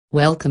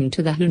Welcome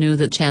to the Who Knew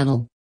That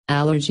channel.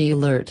 Allergy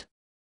alert.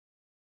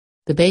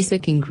 The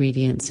basic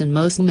ingredients in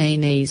most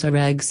mayonnaise are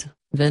eggs,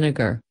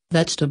 vinegar,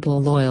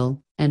 vegetable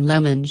oil, and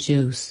lemon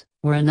juice,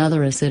 or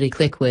another acidic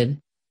liquid.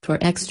 For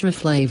extra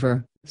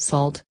flavor,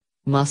 salt,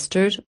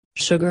 mustard,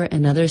 sugar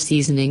and other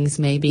seasonings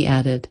may be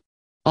added.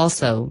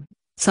 Also,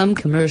 some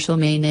commercial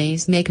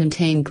mayonnaise may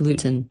contain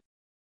gluten.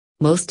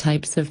 Most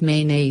types of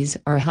mayonnaise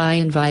are high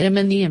in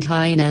vitamin E and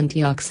high in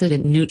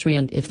antioxidant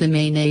nutrient if the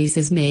mayonnaise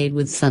is made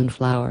with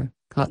sunflower,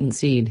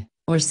 cottonseed,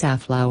 or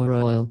safflower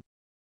oil.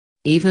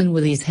 Even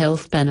with these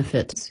health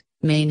benefits,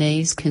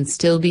 mayonnaise can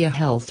still be a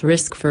health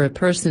risk for a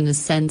person is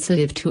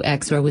sensitive to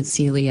X or with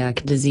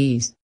celiac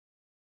disease.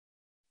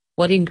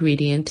 What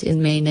ingredient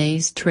in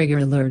mayonnaise trigger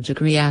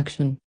allergic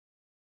reaction?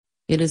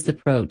 It is the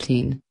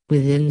protein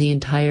within the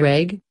entire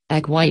egg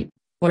white,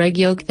 or egg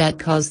yolk that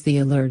cause the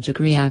allergic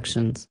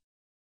reactions.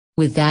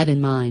 With that in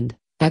mind,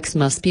 X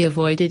must be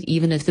avoided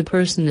even if the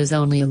person is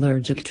only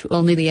allergic to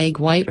only the egg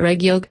white or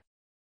egg yolk.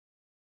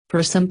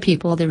 For some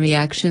people the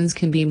reactions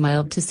can be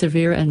mild to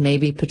severe and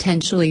maybe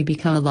potentially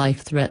become a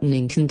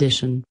life-threatening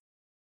condition.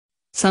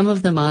 Some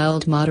of the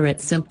mild-moderate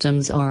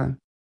symptoms are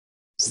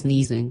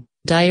sneezing,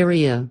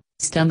 diarrhea,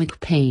 stomach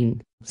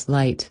pain,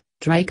 slight,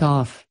 dry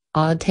cough,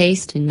 odd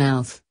taste in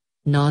mouth,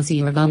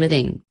 nausea or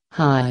vomiting,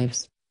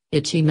 hives,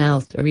 itchy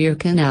mouth or ear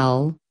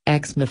canal,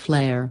 eczema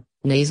flare,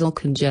 nasal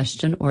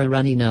congestion or a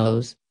runny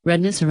nose,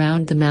 redness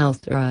around the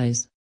mouth or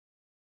eyes.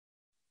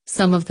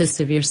 Some of the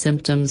severe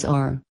symptoms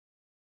are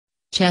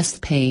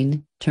chest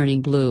pain,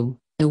 turning blue,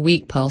 a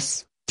weak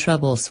pulse,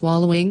 trouble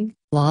swallowing,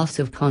 loss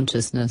of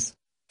consciousness,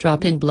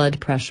 drop in blood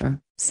pressure,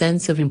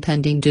 sense of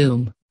impending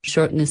doom,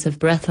 shortness of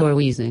breath or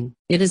wheezing.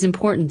 It is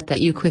important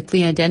that you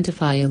quickly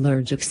identify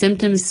allergic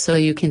symptoms so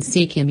you can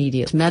seek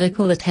immediate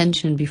medical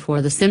attention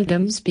before the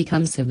symptoms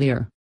become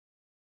severe.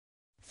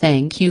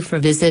 Thank you for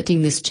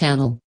visiting this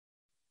channel.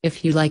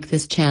 If you like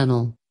this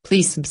channel,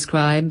 please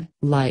subscribe,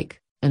 like,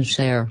 and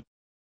share.